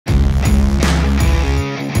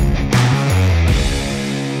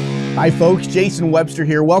Hi folks, Jason Webster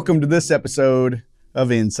here. Welcome to this episode of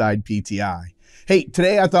Inside PTI. Hey,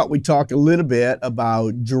 today I thought we'd talk a little bit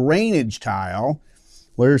about drainage tile.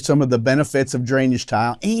 What are some of the benefits of drainage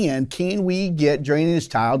tile, and can we get drainage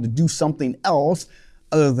tile to do something else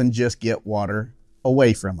other than just get water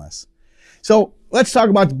away from us? So let's talk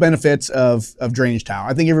about the benefits of drainage tile.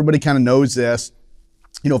 I think everybody kind of knows this.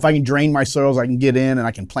 You know, if I can drain my soils, I can get in and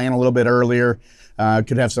I can plant a little bit earlier.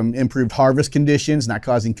 Could have some improved harvest conditions, not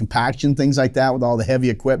causing compaction, things like that with all the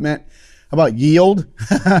heavy equipment. How about yield?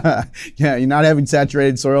 Yeah, you're not having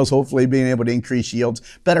saturated soils, hopefully being able to increase yields.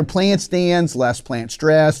 Better plant stands, less plant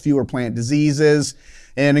stress, fewer plant diseases,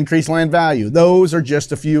 and increased land value. Those are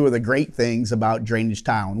just a few of the great things about drainage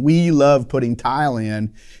tile. And we love putting tile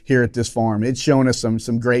in here at this farm. It's shown us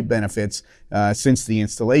some great benefits since the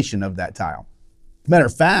installation of that tile. Matter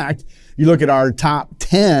of fact, you look at our top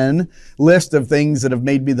 10 list of things that have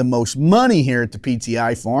made me the most money here at the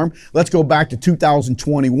PTI farm. Let's go back to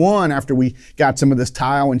 2021 after we got some of this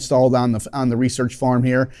tile installed on the research farm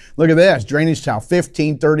here. Look at this, drainage tile,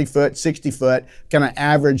 15, 30 foot, 60 foot, kind of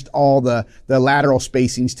averaged all the lateral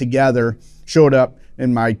spacings together, showed up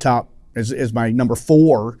in my top, as my number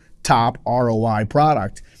 4 top ROI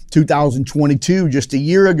product. 2022, just a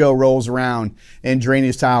year ago, rolls around and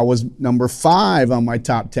drainage tile was number 5 on my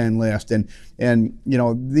top 10 list. And you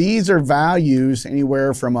know, these are values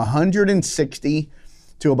anywhere from $160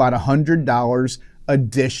 to about $100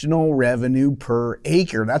 additional revenue per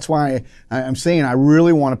acre. That's why I'm saying I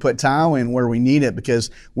really want to put tile in where we need it,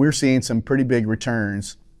 because we're seeing some pretty big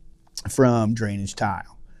returns from drainage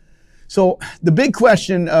tile. So the big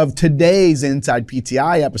question of today's Inside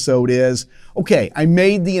PTI episode is, okay, I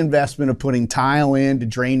made the investment of putting tile in to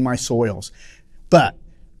drain my soils, but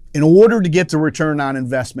in order to get the return on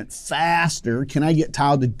investment faster, can I get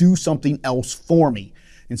tile to do something else for me?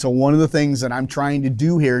 And so one of the things that I'm trying to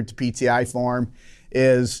do here at the PTI farm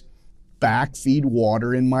is backfeed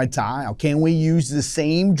water in my tile. Can we use the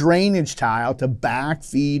same drainage tile to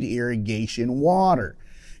backfeed irrigation water?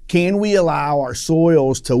 Can we allow our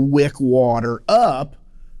soils to wick water up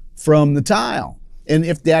from the tile? And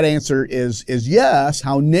if that answer is yes,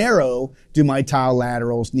 how narrow do my tile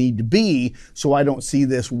laterals need to be so I don't see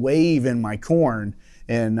this wave in my corn?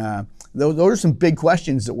 And those are some big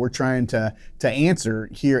questions that we're trying to answer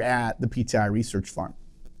here at the PTI Research Farm.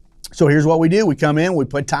 So here's what we do. We come in, we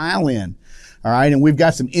put tile in. All right, and we've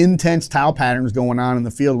got some intense tile patterns going on in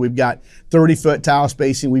the field. We've got 30-foot tile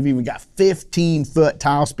spacing. We've even got 15-foot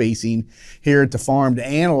tile spacing here at the farm to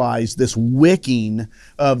analyze this wicking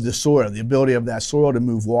of the soil, the ability of that soil to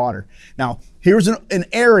move water. Now, here's an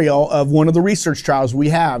aerial of one of the research trials we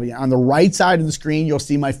have. On the right side of the screen, you'll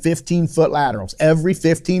see my 15-foot laterals. Every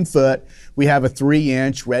 15 foot, we have a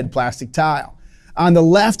 3-inch red plastic tile. On the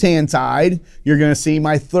left-hand side, you're going to see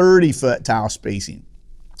my 30-foot tile spacing.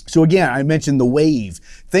 So again, I mentioned the wave.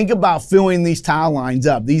 Think about filling these tile lines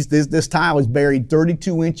up. This tile is buried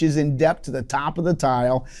 32 inches in depth to the top of the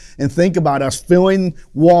tile. And think about us filling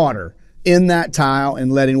water in that tile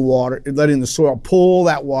and letting the soil pull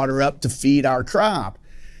that water up to feed our crop.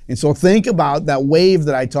 And so think about that wave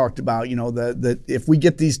that I talked about. You know, if we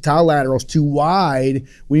get these tile laterals too wide,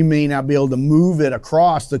 we may not be able to move it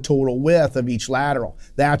across the total width of each lateral.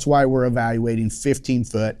 That's why we're evaluating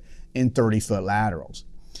 15-foot and 30-foot laterals.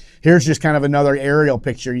 Here's just kind of another aerial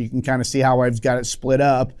picture. You can kind of see how I've got it split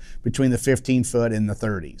up between the 15-foot and the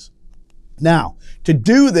 30s. Now, to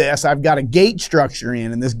do this, I've got a gate structure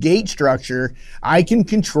in, and this gate structure, I can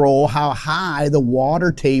control how high the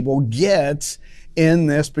water table gets in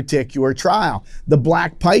this particular trial. The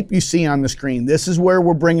black pipe you see on the screen, this is where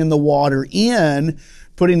we're bringing the water in,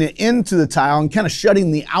 putting it into the tile and kind of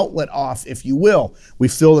shutting the outlet off, if you will. We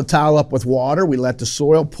fill the tile up with water, we let the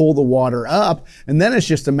soil pull the water up, and then it's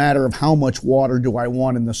just a matter of how much water do I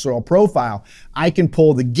want in the soil profile. I can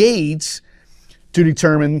pull the gates to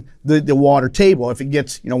determine the water table. If it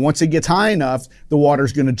gets, you know, once it gets high enough, the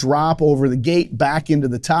water's going to drop over the gate back into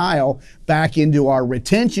the tile, back into our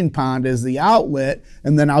retention pond as the outlet,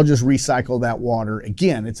 and then I'll just recycle that water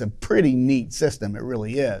again. It's a pretty neat system, it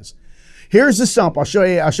really is. Here's the sump. I'll show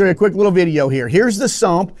you a quick little video here. Here's the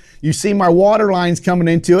sump. You see my water lines coming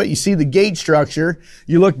into it. You see the gate structure.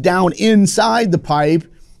 You look down inside the pipe,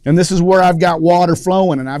 and this is where I've got water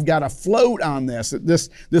flowing, and I've got a float on this.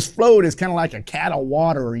 This float is kind of like a cattle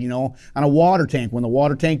water, you know, on a water tank. When the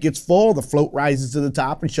water tank gets full, the float rises to the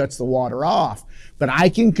top and shuts the water off. But I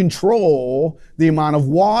can control the amount of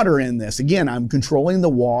water in this. Again, I'm controlling the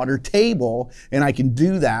water table, and I can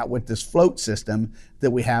do that with this float system that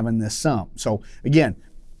we have in this sump. So again,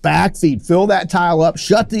 Backfeed, fill that tile up,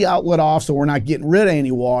 shut the outlet off so we're not getting rid of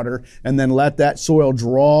any water, and then let that soil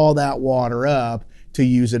draw that water up to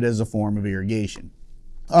use it as a form of irrigation.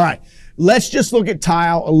 All right, let's just look at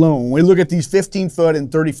tile alone. We look at these 15-foot and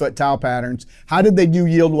 30-foot tile patterns. How did they do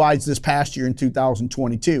yield-wise this past year in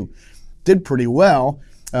 2022? Did pretty well.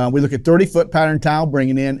 We look at 30-foot pattern tile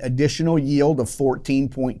bringing in additional yield of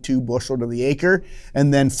 14.2 bushel to the acre,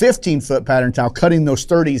 and then 15-foot pattern tile cutting those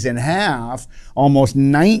 30s in half, almost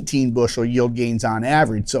 19 bushel yield gains on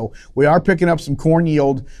average. So we are picking up some corn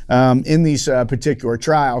yield in these particular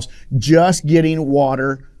trials, just getting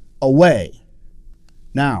water away.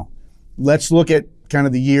 Now, let's look at kind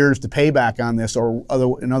of the years to payback on this, or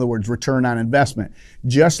in other words, return on investment.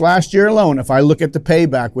 Just last year alone, if I look at the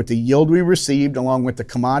payback with the yield we received along with the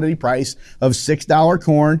commodity price of $6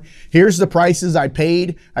 corn, here's the prices I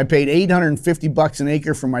paid. I paid $850 an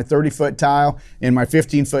acre for my 30-foot tile, and my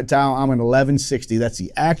 15-foot tile, I'm at $11.60. That's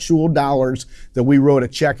the actual dollars that we wrote a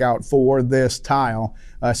check out for this tile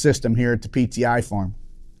system here at the PTI Farm.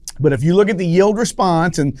 But if you look at the yield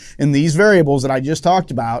response and these variables that I just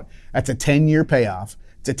talked about, that's a 10-year payoff.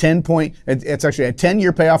 It's actually a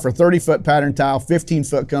 10-year payoff for 30-foot pattern tile.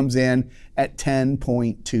 15-foot comes in at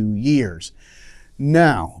 10.2 years.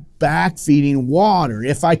 Now, backfeeding water.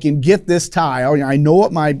 If I can get this tile, I know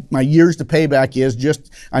what my years to payback is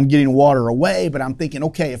just on getting water away, but I'm thinking,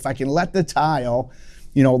 okay, if I can let the tile,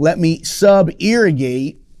 let me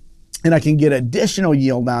sub-irrigate, and I can get additional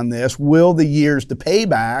yield on this, will the years to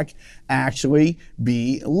payback actually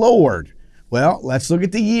be lowered? Well, let's look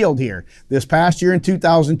at the yield here. This past year in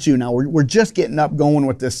 2002, now we're just getting up going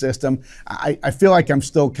with this system. I feel like I'm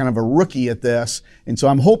still kind of a rookie at this, and so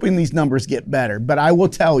I'm hoping these numbers get better. But I will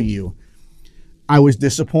tell you, I was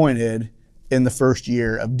disappointed in the first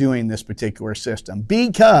year of doing this particular system,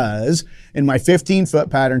 because in my 15-foot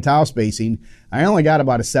pattern tile spacing, I only got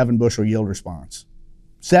about a 7 bushel yield response.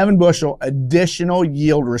 7 bushel additional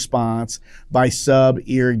yield response by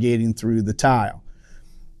sub-irrigating through the tile.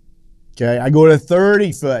 Okay, I go to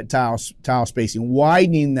 30-foot tile spacing,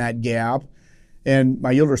 widening that gap, and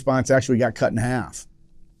my yield response actually got cut in half.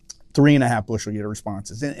 3.5 bushel yield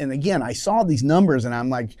responses. And again, I saw these numbers and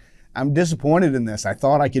I'm like, I'm disappointed in this. I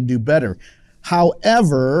thought I could do better.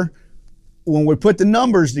 However, when we put the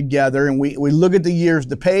numbers together and we look at the years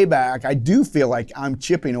to payback, I do feel like I'm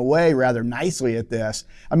chipping away rather nicely at this.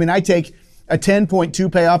 I mean, I take a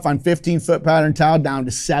 10.2 payoff on 15-foot pattern tile down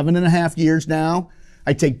to 7.5 years now.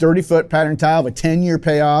 I take 30-foot pattern tile of a 10-year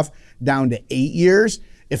payoff down to 8 years.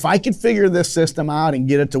 If I could figure this system out and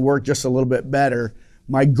get it to work just a little bit better,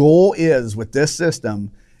 my goal is with this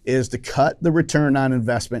system is to cut the return on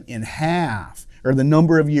investment in half, or the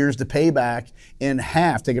number of years to payback in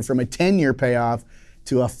half. Take it from a 10-year payoff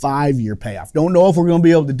to a 5-year payoff. Don't know if we're going to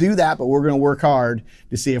be able to do that, but we're going to work hard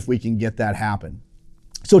to see if we can get that happen.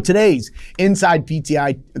 So today's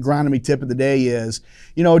InsidePTI agronomy tip of the day is,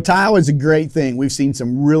 tile is a great thing. We've seen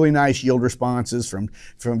some really nice yield responses from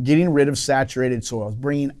getting rid of saturated soils,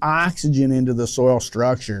 bringing oxygen into the soil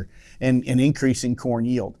structure, and increasing corn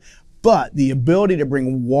yield. But the ability to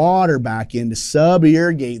bring water back in to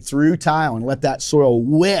sub-irrigate through tile and let that soil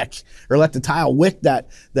wick, or let the tile wick that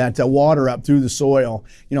water up through the soil,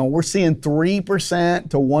 we're seeing 3%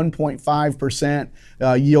 to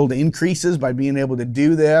 1.5% yield increases by being able to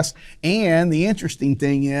do this. And the interesting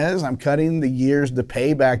thing is, I'm cutting the years to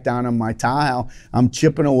payback down on my tile. I'm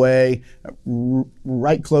chipping away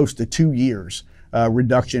right close to 2 years.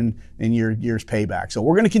 Reduction in your year's payback. So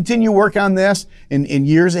we're going to continue work on this in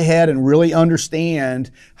years ahead and really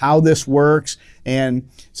understand how this works. And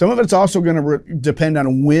some of it's also going to depend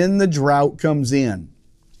on when the drought comes in.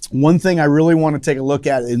 One thing I really want to take a look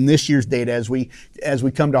at in this year's data as we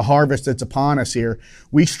come to harvest that's upon us here,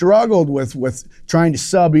 we struggled with trying to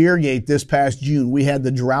sub-irrigate this past June. We had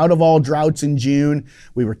the drought of all droughts in June.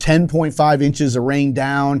 We were 10.5 inches of rain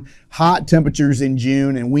down, hot temperatures in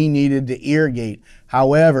June, and we needed to irrigate.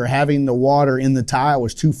 However, having the water in the tile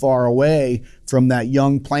was too far away from that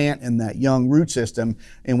young plant and that young root system,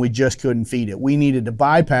 and we just couldn't feed it. We needed to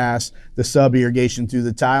bypass the sub-irrigation through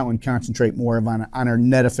the tile and concentrate more on our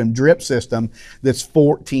NetFM drip system that's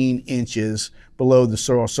 14 inches below the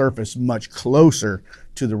soil surface, much closer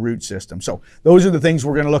to the root system. So those are the things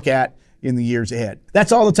we're going to look at in the years ahead.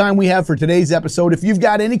 That's all the time we have for today's episode. If you've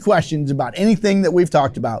got any questions about anything that we've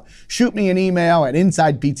talked about, shoot me an email at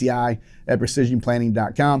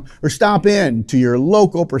InsidePTI@precisionplanting.com, or stop in to your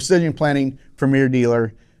local Precision Planting Premier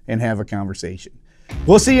dealer and have a conversation.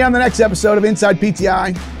 We'll see you on the next episode of Inside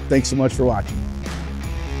PTI. Thanks so much for watching.